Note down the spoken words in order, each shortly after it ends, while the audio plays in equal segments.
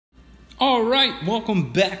All right,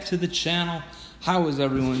 welcome back to the channel. How is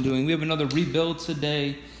everyone doing? We have another rebuild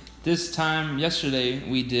today. This time, yesterday,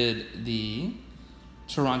 we did the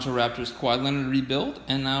Toronto Raptors Kawhi Leonard rebuild,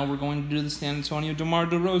 and now we're going to do the San Antonio DEMAR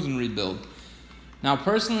DEROZan rebuild. Now,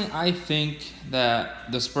 personally, I think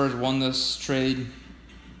that the Spurs won this trade.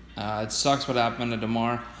 It sucks what happened to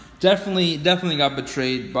DeMar. Definitely got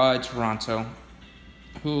betrayed by Toronto.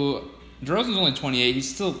 DeRozan's only 28.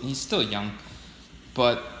 He's still young,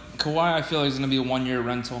 but Kawhi, I feel like, is going to be a one-year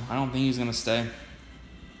rental. I don't think he's going to stay.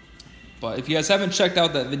 But if you guys haven't checked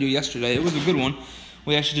out that video yesterday, it was a good one.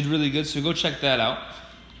 We actually did really good, so go check that out.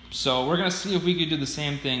 So we're going to see if we could do the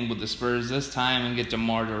same thing with the Spurs this time and get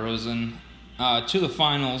DeMar DeRozan to the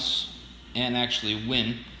finals and actually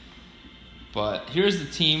win. But here's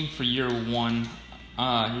the team for year one.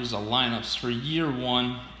 Here's the lineups for year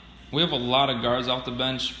one. We have a lot of guards off the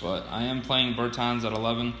bench, but I am playing Bertans at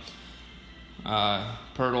 11.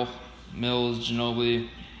 Pirtle, Mills, Ginobili.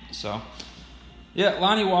 So, yeah,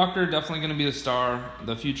 Lonnie Walker definitely going to be the star,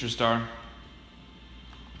 the future star.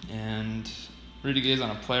 And Rudy Gay's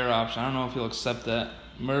on a player option. I don't know if he'll accept that.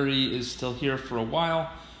 Murray is still here for a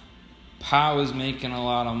while. Pau is making a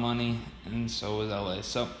lot of money, and so is LA.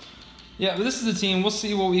 So, yeah, but this is the team. We'll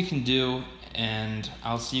see what we can do, and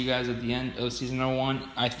I'll see you guys at the end of season number 1.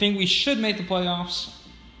 I think we should make the playoffs,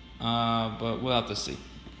 but we'll have to see.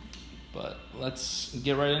 But let's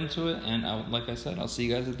get right into it, and like I said, I'll see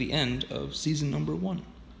you guys at the end of season number 1.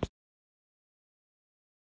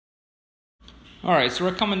 All right, so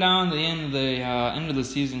we're coming down to the end of the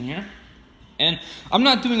season here, and I'm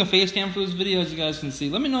not doing a face cam for this video, as you guys can see.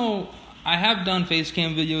 Let me know. I have done face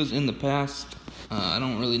cam videos in the past. I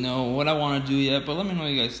don't really know what I want to do yet, but let me know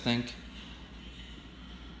what you guys think.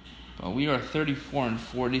 But we are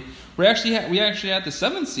 34-40. We actually at the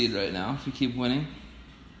 7th seed right now if we keep winning.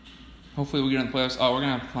 Hopefully we get in the playoffs. Oh, we're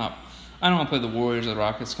gonna have. I don't want to play the Warriors or the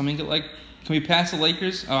Rockets. Can we pass the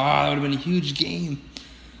Lakers? Oh, that would have been a huge game.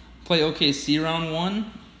 Play OKC round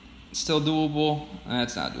 1. Still doable.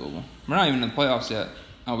 That's not doable. We're not even in the playoffs yet.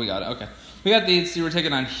 Oh, we got it. Okay. We got the 8th seed. We're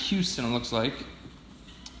taking on Houston, it looks like.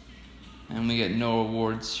 And we get no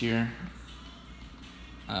awards here.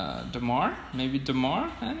 DeMar? Maybe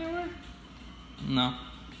DeMar anywhere? No.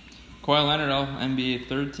 Kawhi Leonard, NBA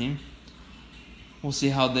 3rd team. We'll see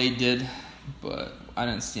how they did, but I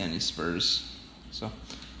didn't see any Spurs. So, all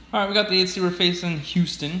right, we got the 8th seed. We're facing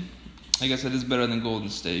Houston. I guess it is better than Golden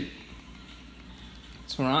State.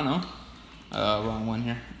 Toronto. Wrong one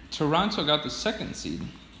here. Toronto got the 2nd seed.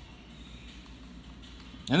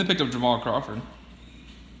 And they picked up Jamal Crawford.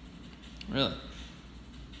 Really?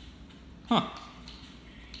 Huh.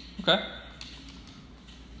 Okay.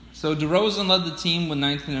 So DeRozan led the team with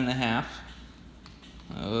 19.5.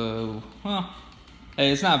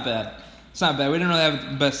 Hey, it's not bad. It's not bad. We didn't really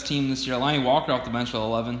have the best team this year. Lonnie Walker off the bench with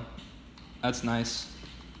 11. That's nice.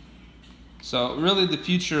 So really the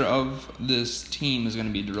future of this team is going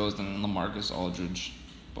to be DeRozan and LaMarcus Aldridge.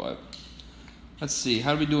 But let's see.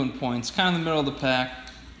 How do we do in points? Kind of in the middle of the pack.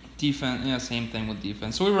 Defense, yeah, same thing with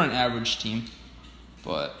defense. So we were an average team,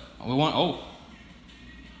 but we won. Oh,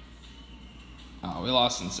 we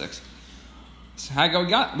lost in 6. So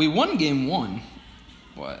we won game 1,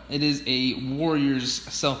 but it is a Warriors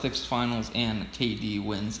Celtics finals, and KD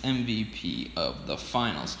wins MVP of the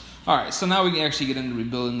finals. All right, so now we can actually get into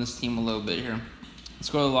rebuilding this team a little bit here.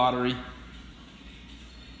 Let's go to the lottery.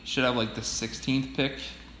 Should have like the 16th pick.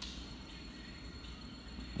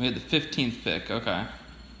 We had the 15th pick. Okay.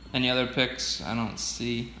 Any other picks? I don't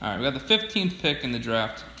see. All right, we got the 15th pick in the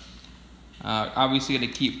draft. Obviously,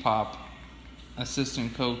 going to keep Pop.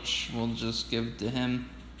 Assistant coach, we'll just give to him.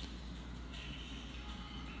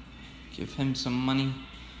 Give him some money.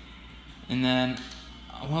 And then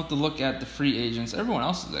we'll have to look at the free agents. Everyone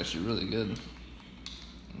else is actually really good.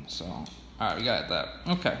 So, all right, we got that.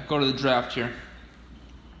 Okay, go to the draft here.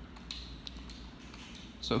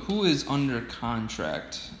 So, who is under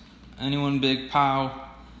contract? Anyone big? Pau.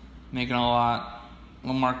 Making a lot.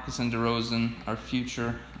 LaMarcus and DeRozan, our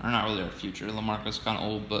future. Or not really our future. LaMarcus kind of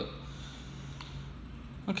old, but...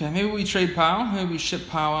 Okay, maybe we trade Pau. Maybe we ship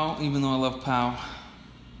Pau out, even though I love Pau.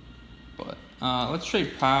 But let's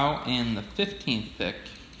trade Pau and the 15th pick.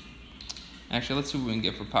 Actually, let's see what we can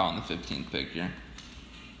get for Pau and the 15th pick here.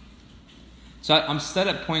 So I'm set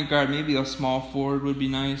at point guard. Maybe a small forward would be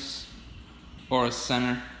nice. Or a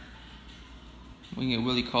center. We can get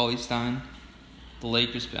Willie Cauley-Stein. The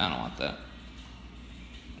Lakers, but I don't want that.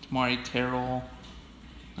 Tamari Carroll.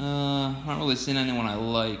 I'm not really seeing anyone I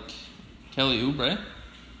like. Kelly Oubre.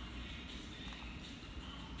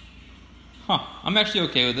 Huh. I'm actually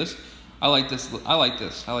okay with this. I like this. I like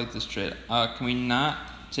this trade. Can we not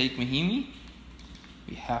take Mahimi?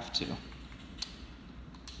 We have to.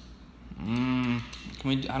 Can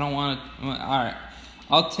we? I don't want to. All right,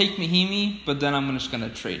 I'll take Mahimi, but then I'm just gonna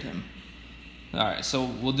trade him. All right, so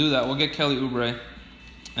we'll do that. We'll get Kelly Oubre,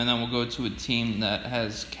 and then we'll go to a team that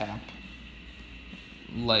has cap,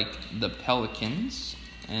 like the Pelicans,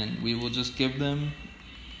 and we will just give them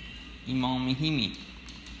Imam Mahimi.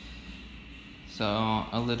 So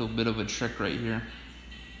a little bit of a trick right here.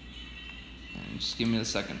 And just give me the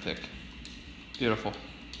second pick. Beautiful.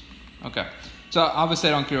 Okay. So obviously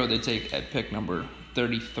I don't care what they take at pick number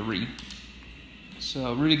 33.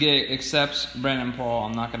 So Rudy Gay accepts. Brandon Paul,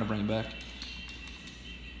 I'm not going to bring back.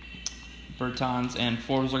 Bertans and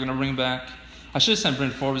Forbes are going to bring back. I should have sent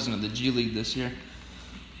Brent Forbes into the G League this year.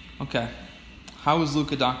 Okay. How is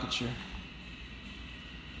Luka Doncic here?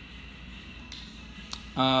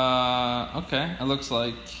 Okay. It looks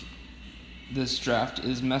like this draft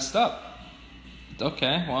is messed up.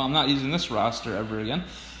 Okay. Well, I'm not using this roster ever again.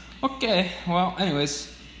 Okay. Well,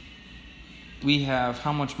 anyways. We have,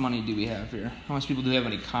 how much money do we have here? How much people do we have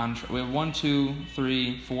any contract? We have 1, 2,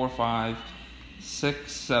 3, 4, 5,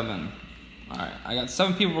 6, 7. Alright, I got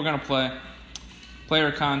 7 people we're going to play.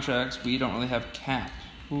 Player contracts, we don't really have cap.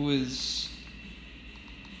 Who is...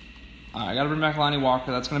 Alright, I got to bring back Lonnie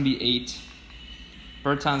Walker. That's going to be 8.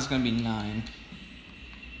 Bertan's going to be 9.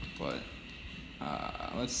 But,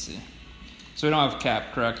 let's see. So we don't have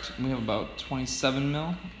cap, correct? We have about 27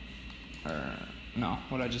 mil. Or, no,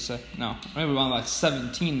 what did I just say? No, maybe about like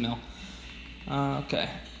 17 mil. Okay.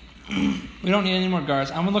 We don't need any more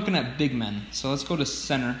guards. I'm looking at big men. So let's go to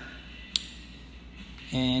center.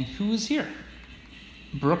 And who is here?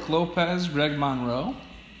 Brook Lopez, Greg Monroe.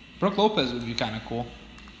 Brook Lopez would be kind of cool.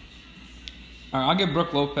 All right, I'll give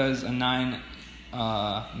Brook Lopez a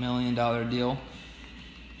 $9 million deal.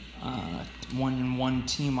 1-1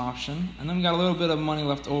 team option. And then we got a little bit of money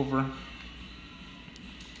left over.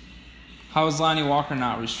 How is Lonnie Walker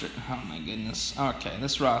not restricted? Oh my goodness. Okay,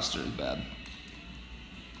 this roster is bad.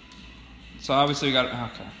 So obviously we got,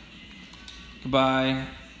 okay. Goodbye.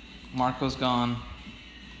 Marco's gone.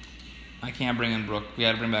 I can't bring in Brook. We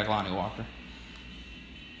had to bring back Lonnie Walker.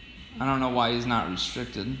 I don't know why he's not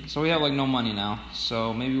restricted. So we have like no money now.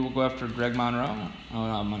 So maybe we'll go after Greg Monroe. Oh, we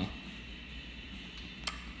don't have money.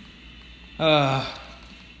 I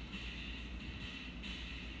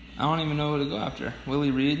don't even know who to go after. Willie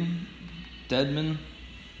Reed, Dedman,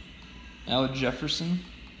 Al Jefferson,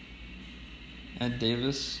 Ed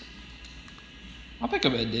Davis. I'll pick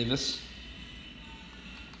up Ed Davis.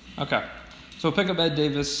 Okay, so we'll pick up Ed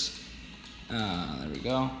Davis. There we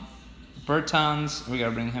go. Bertans, we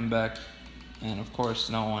gotta bring him back. And of course,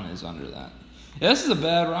 no one is under that. Yeah, this is a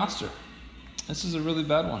bad roster. This is a really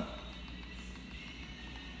bad one.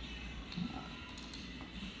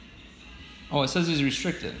 Oh, it says he's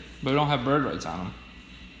restricted, but we don't have bird rights on him.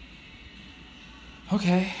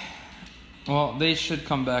 Okay. Well, they should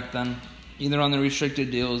come back then, either on the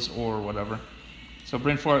restricted deals or whatever. So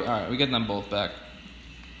bring forward. All right, we get them both back.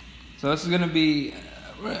 So this is gonna be.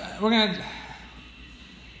 We're gonna.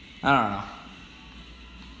 I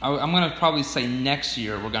don't know. I'm gonna probably say next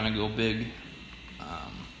year we're gonna go big,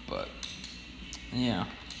 but yeah.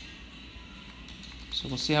 So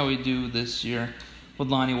we'll see how we do this year. With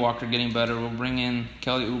Lonnie Walker getting better, we'll bring in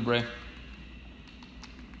Kelly Oubre,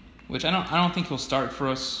 which I don't think he'll start for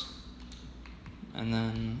us, and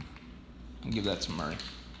then I'll give that to Murray.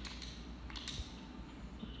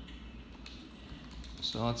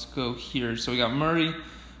 So let's go here. So we got Murray,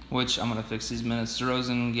 which I'm gonna fix these minutes.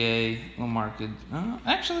 DeRozan, Gay, LaMarcus.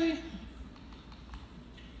 Actually,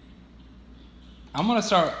 I'm gonna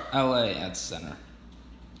start LA at center,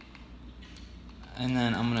 and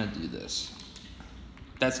then I'm gonna do this.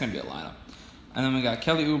 That's going to be a lineup. And then we got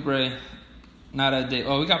Kelly Oubre, not Ed Davis.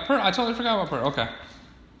 Oh, we got I totally forgot about Pert. Okay.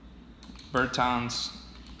 Bertans,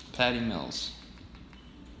 Patty Mills.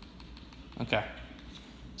 Okay.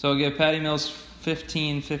 So we'll give Patty Mills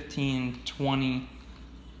 15, 15, 20,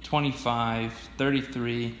 25,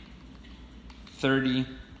 33, 30,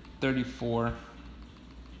 34,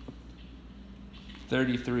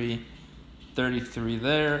 33, 33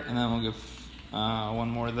 there. And then we'll give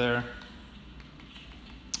one more there.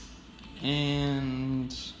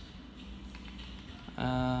 And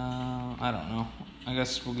I don't know. I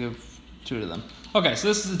guess we'll give 2 to them. Okay, so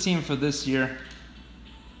this is the team for this year.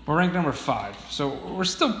 We're ranked number 5, so we're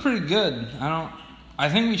still pretty good. I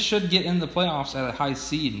think we should get in the playoffs at a high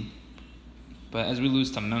seed, but as we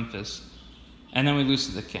lose to Memphis, and then we lose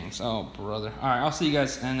to the Kings. Oh brother! All right, I'll see you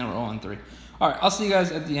guys. And then we're 0-3. All right, I'll see you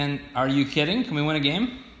guys at the end. Are you kidding? Can we win a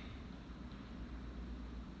game?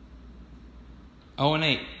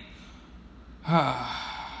 0-8.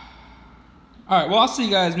 All right, well, I'll see you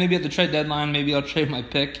guys maybe at the trade deadline. Maybe I'll trade my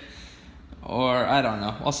pick, or I don't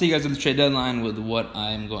know. I'll see you guys at the trade deadline with what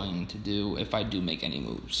I'm going to do if I do make any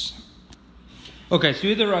moves. Okay, so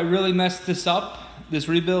either I really messed this up, this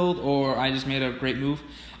rebuild, or I just made a great move.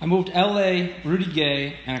 I moved LA, Rudy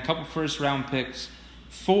Gay, and a couple first-round picks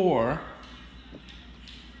for,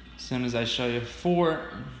 as soon as I show you, for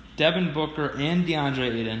Devin Booker and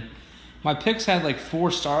DeAndre Ayton. My picks had like 4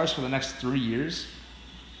 stars for the next 3 years.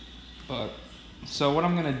 But so what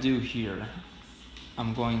I'm gonna do here,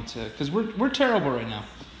 I'm going to, because we're terrible right now.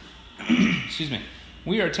 Excuse me,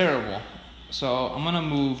 we are terrible. So I'm gonna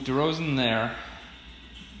move DeRozan there.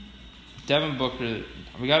 Devin Booker.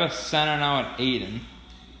 We got a center now at Ayton.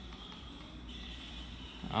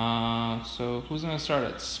 So who's gonna start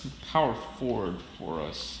at power forward for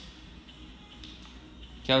us?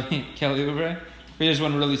 Kelly Oubre. We just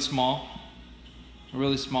went really small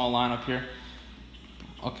lineup here.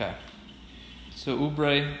 Okay. So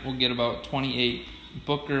Oubre will get about 28.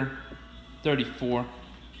 Booker, 34.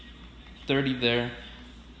 30 there.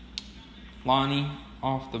 Lonnie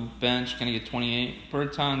off the bench, gonna get 28.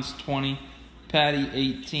 Bertans 20. Patty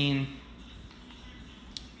 18.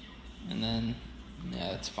 And then,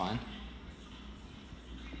 yeah, that's fine.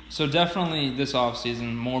 So definitely this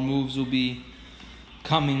offseason, more moves will be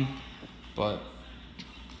coming, but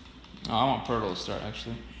I want Pirtle to start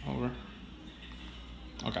actually over.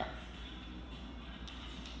 Okay.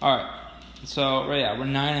 All right. So yeah, we're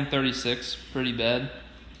 9-36, pretty bad.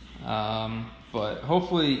 But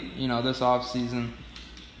hopefully, this offseason,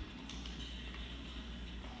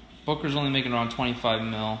 Booker's only making around 25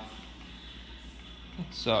 mil.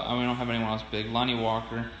 So we don't have anyone else big. Lonnie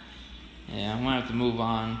Walker. Yeah, I'm gonna have to move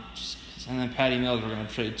on. And then Patty Mills we're gonna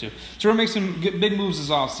trade too. So we're gonna make some big moves this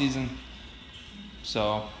offseason.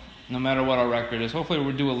 So no matter what our record is, hopefully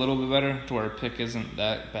we'll do a little bit better to where our pick isn't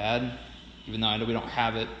that bad. Even though I know we don't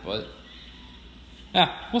have it, but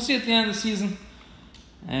yeah, we'll see at the end of the season,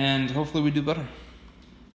 and hopefully we do better.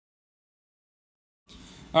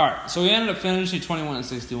 All right, so we ended up finishing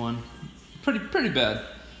 21-61. Pretty bad.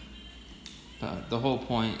 But the whole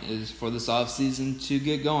point is for this offseason to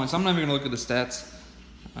get going. So I'm not even gonna look at the stats.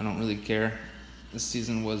 I don't really care. This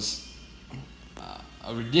season was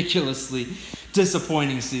a ridiculously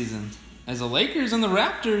disappointing season. As the Lakers and the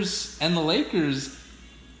Raptors and the Lakers,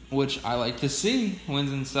 which I like to see,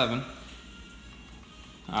 wins in 7.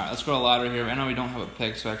 All right, let's go to lottery here. I know we don't have a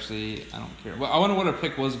pick, so actually I don't care. Well, I wonder what our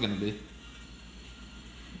pick was going to be.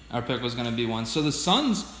 Our pick was going to be 1. So the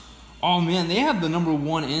Suns, oh man, they had the number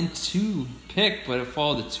 1 and 2 pick, but it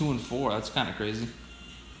followed to 2 and 4. That's kind of crazy.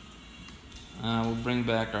 We'll bring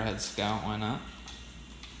back our head scout. Why not?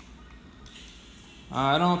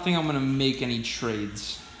 I don't think I'm going to make any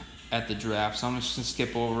trades at the draft, so I'm just going to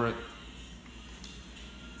skip over it.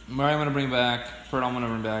 Murray I'm going to bring back. Pirtle I'm going to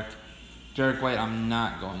bring back. Derek White I'm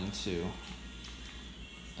not going to.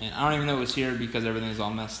 And I don't even know it was here because everything's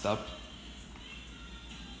all messed up.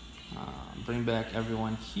 Bring back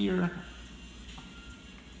everyone here.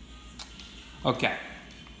 Okay.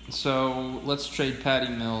 So let's trade Patty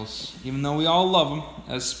Mills. Even though we all love him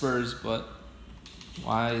as Spurs, but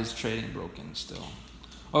why is trading broken still?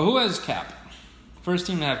 Oh, who has cap? First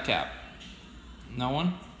team to have cap. No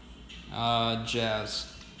one? Jazz.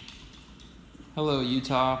 Hello,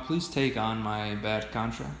 Utah. Please take on my bad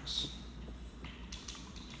contracts.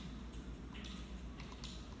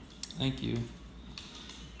 Thank you.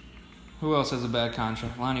 Who else has a bad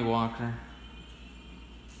contract? Lonnie Walker.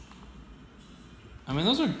 I mean,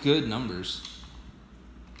 those are good numbers.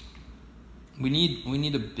 We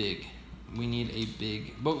need a big. We need a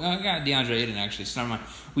big. But I got DeAndre Ayton actually, so never mind.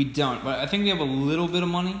 We don't, but I think we have a little bit of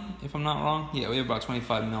money, if I'm not wrong. Yeah, we have about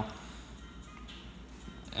 25 mil.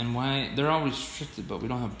 And why? They're all restricted, but we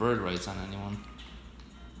don't have bird rights on anyone.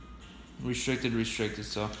 Restricted,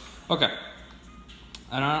 so. Okay.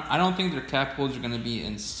 I don't think their cap holds are going to be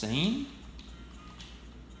insane.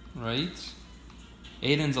 Right?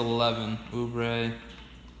 Aiden's 11. Oubre.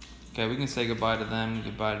 Okay, we can say goodbye to them.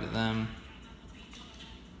 Goodbye to them.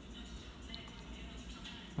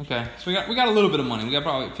 Okay, so we got a little bit of money. We got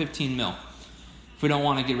probably 15 mil. If we don't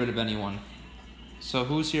want to get rid of anyone. So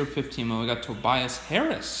who's here 15 mil? We got Tobias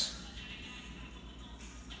Harris.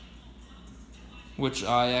 Which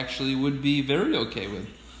I actually would be very okay with.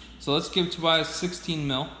 So let's give Tobias 16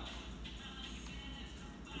 mil.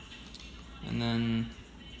 And then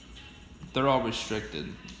they're all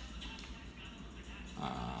restricted.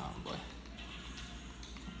 Boy.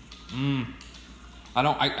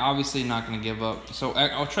 I obviously not going to give up. So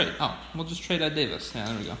I'll trade. Oh, we'll just trade Ed Davis. Yeah,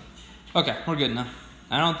 there we go. Okay, we're good now.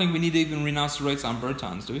 I don't think we need to even renounce the rights on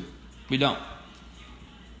Bertans, do we? We don't.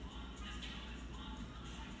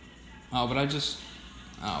 Oh, but I just...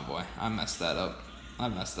 Oh, boy. I messed that up.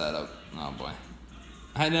 Oh, boy.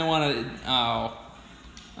 I didn't want to... Oh,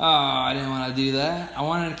 I didn't want to do that. I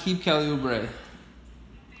wanted to keep Kelly Oubre.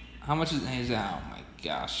 How much is... He's out. Oh, my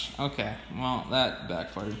gosh. Okay. Well, that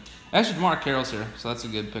backfired. Actually, DeMar Carroll's here, so that's a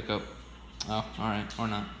good pickup. Oh, all right. Or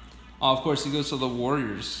not. Oh, of course, he goes to the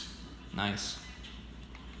Warriors. Nice.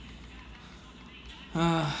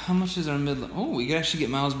 How much is our mid? Oh, we could actually get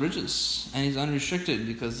Miles Bridges, and he's unrestricted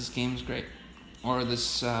because this game is great, or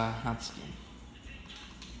this not this game,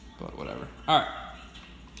 but whatever. All right.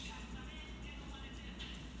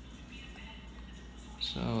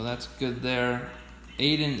 So that's good there.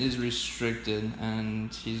 Aiden is restricted,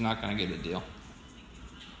 and he's not gonna get a deal.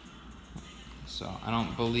 So I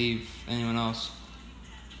don't believe anyone else.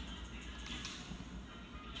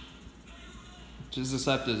 Just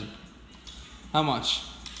accepted. How much?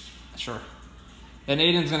 Sure. And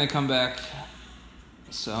Aiden's going to come back.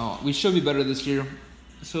 So we should be better this year.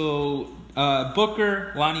 So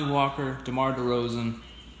Booker, Lonnie Walker, DeMar DeRozan,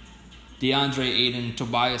 DeAndre Ayton,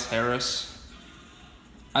 Tobias Harris.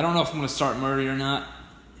 I don't know if I'm going to start Murray or not.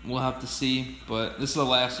 We'll have to see. But this is the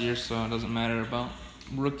last year, so it doesn't matter about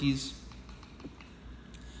rookies.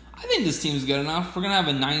 I think this team's good enough. We're going to have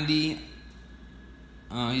a 90.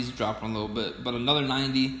 He's dropping a little bit, but another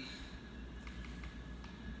 90.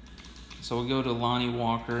 So we'll go to Lonnie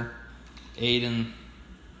Walker, Aiden,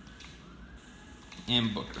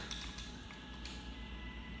 and Booker.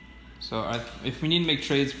 So if we need to make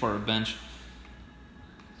trades for our bench,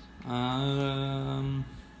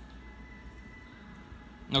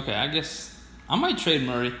 okay, I guess I might trade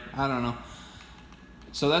Murray. I don't know.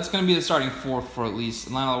 So that's going to be the starting four for at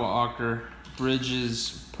least Lonnie Walker,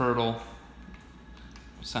 Bridges, Pirtle,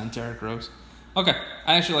 sign Derrick Rose. Okay,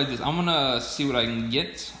 I actually like this. I'm going to see what I can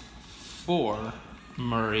get for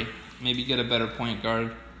Murray. Maybe get a better point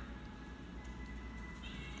guard.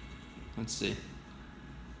 Let's see.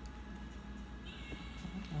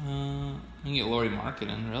 I can get Lauri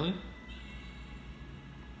Markkanen, really?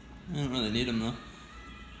 I don't really need him, though.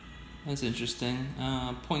 That's interesting.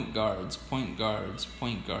 Point guards. I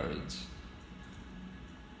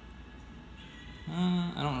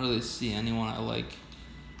don't really see anyone I like.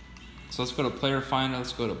 So let's go to player finder.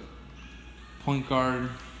 Let's go to point guard.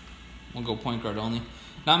 We'll go point guard only.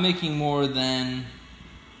 Not making more than,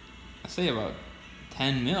 I say about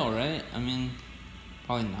 10 mil, right? I mean,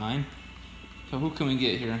 probably 9. So who can we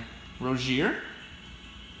get here? Rozier?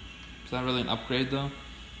 Is that really an upgrade, though?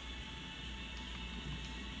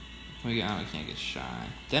 We can't get Shy.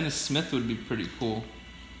 Dennis Smith would be pretty cool.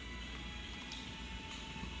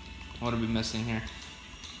 What are we missing here?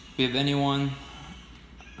 We have anyone?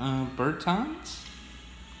 Bertans?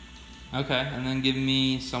 Okay, and then give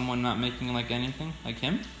me someone not making like anything, like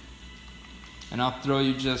him. And I'll throw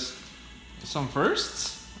you just some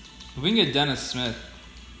firsts. If we can get Dennis Smith.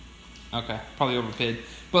 Okay, probably overpaid.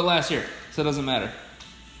 But last year, so it doesn't matter.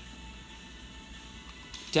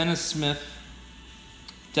 Dennis Smith,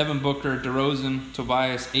 Devin Booker, DeRozan,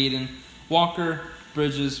 Tobias, Aiden, Walker,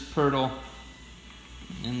 Bridges, Pirtle,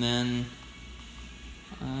 and then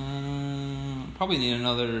probably need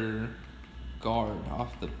another guard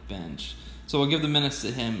off the bench. So we'll give the minutes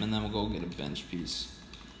to him, and then we'll go get a bench piece.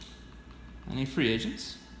 Any free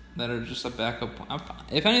agents that are just a backup?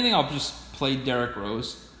 If anything, I'll just play Derrick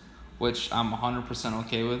Rose, which I'm 100%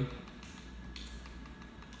 okay with.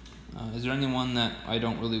 Is there anyone that I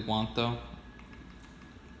don't really want, though?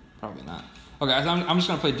 Probably not. Okay, I'm just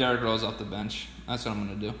going to play Derrick Rose off the bench. That's what I'm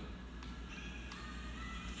going to do.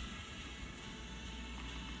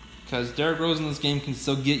 Because Derrick Rose in this game can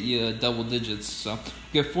still get you double digits. So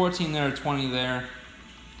get 14 there, 20 there,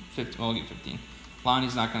 15. Well, we'll get 15.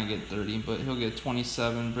 Lonnie's not going to get 30, but he'll get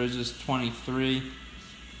 27. Bridges, 23.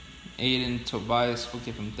 Aiden, Tobias, we'll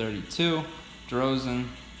give him 32. DeRozan,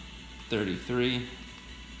 33.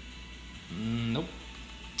 Nope.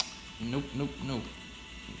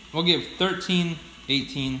 We'll give 13,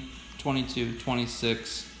 18, 22,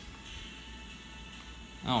 26.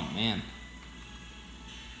 Oh, man.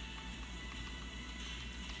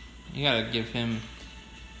 You gotta give him...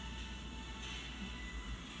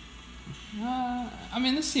 I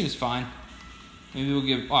mean, this seems fine. Maybe we'll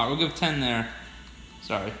give... we'll give 10 there.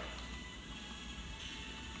 Sorry.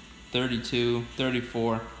 32,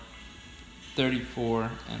 34,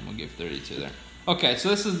 34, and we'll give 32 there. Okay, so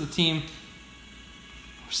this is the team.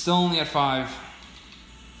 We're still only at 5.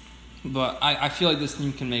 But I feel like this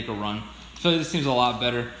team can make a run. I feel like this team's a lot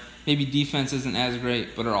better. Maybe defense isn't as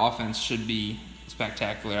great, but our offense should be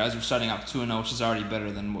spectacular as we're starting off 2-0, which is already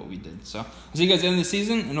better than what we did. So I'll see you guys at the end of the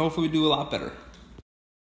season, and hopefully we do a lot better.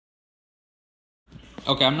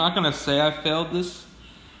 Okay, I'm not gonna say I failed this,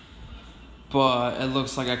 but it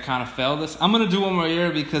looks like I kind of failed this. I'm gonna do one more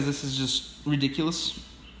year because this is just ridiculous.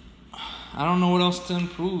 I don't know what else to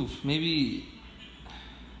improve. Maybe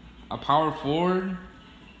a power forward,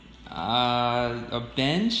 a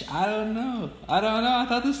bench. I don't know. I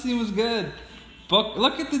thought this team was good, but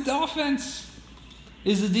look at the offense.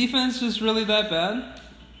 Is the defense just really that bad?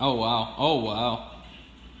 Oh wow.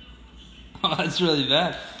 Oh, that's really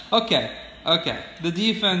bad. Okay. The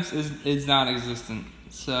defense is non-existent.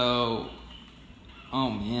 So, oh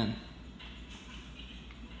man.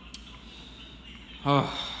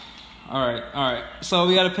 Oh, all right. So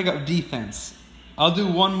we got to pick up defense. I'll do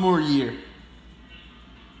one more year.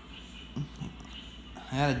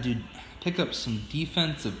 I got to pick up some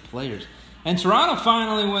defensive players. And Toronto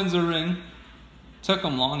finally wins a ring. Took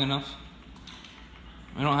them long enough.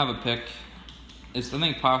 We don't have a pick. I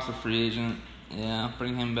think Pop's a free agent. Yeah,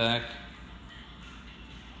 bring him back.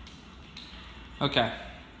 Okay.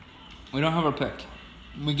 We don't have our pick.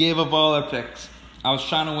 We gave up all our picks. I was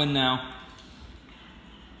trying to win now.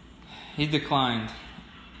 He declined.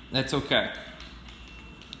 That's okay.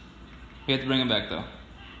 We have to bring him back, though.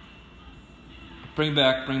 Bring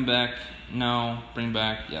back. No. Bring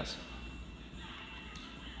back. Yes.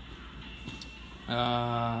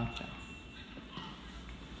 Okay.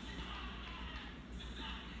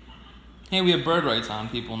 Hey, we have bird rights on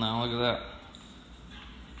people now. Look at that.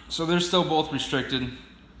 So they're still both restricted.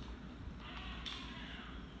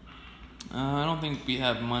 I don't think we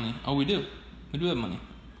have money. Oh, we do. We do have money.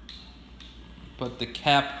 But the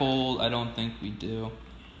cap hold, I don't think we do.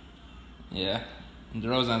 Yeah. And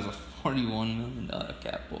DeRozan has a $41 million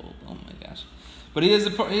cap hold. Oh my gosh. But he is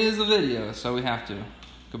a video, so we have to.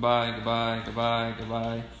 Goodbye.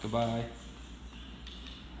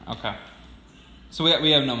 Okay. So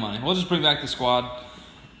we have no money. We'll just bring back the squad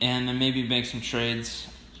and then maybe make some trades.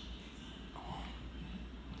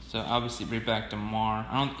 So obviously bring back DEMAR.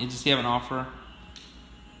 Does he have an offer?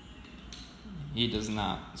 He does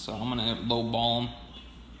not. So I'm gonna lowball him.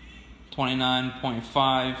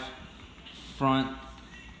 29.5 front.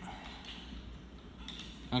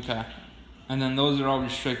 Okay. And then those are all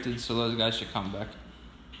restricted, so those guys should come back.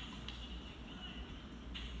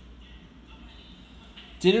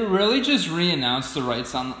 Did it really just re-announce the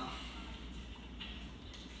rights on?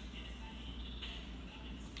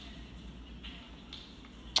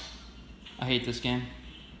 I hate this game.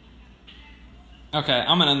 Okay,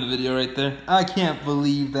 I'm gonna end the video right there. I can't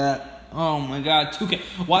believe that. Oh my god, 2K.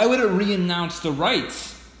 Why would it re-announce the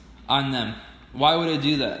rights on them? Why would it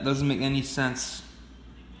do that? Doesn't make any sense.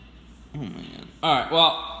 Oh my god. Alright,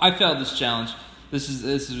 well, I failed this challenge. This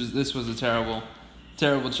was a terrible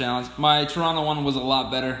challenge. My Toronto one was a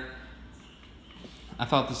lot better. I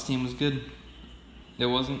thought this team was good. It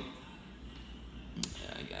wasn't.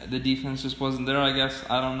 The defense just wasn't there, I guess.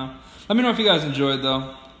 I don't know. Let me know if you guys enjoyed,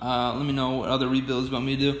 though. Let me know what other rebuilds you want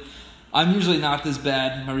me to do. I'm usually not this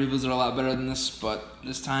bad. My rebuilds are a lot better than this, but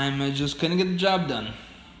this time I just couldn't get the job done.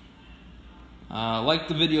 Like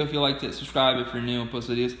the video if you liked it. Subscribe if you're new. I post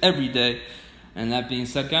videos every day. And that being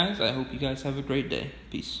said, guys, I hope you guys have a great day.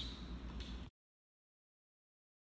 Peace.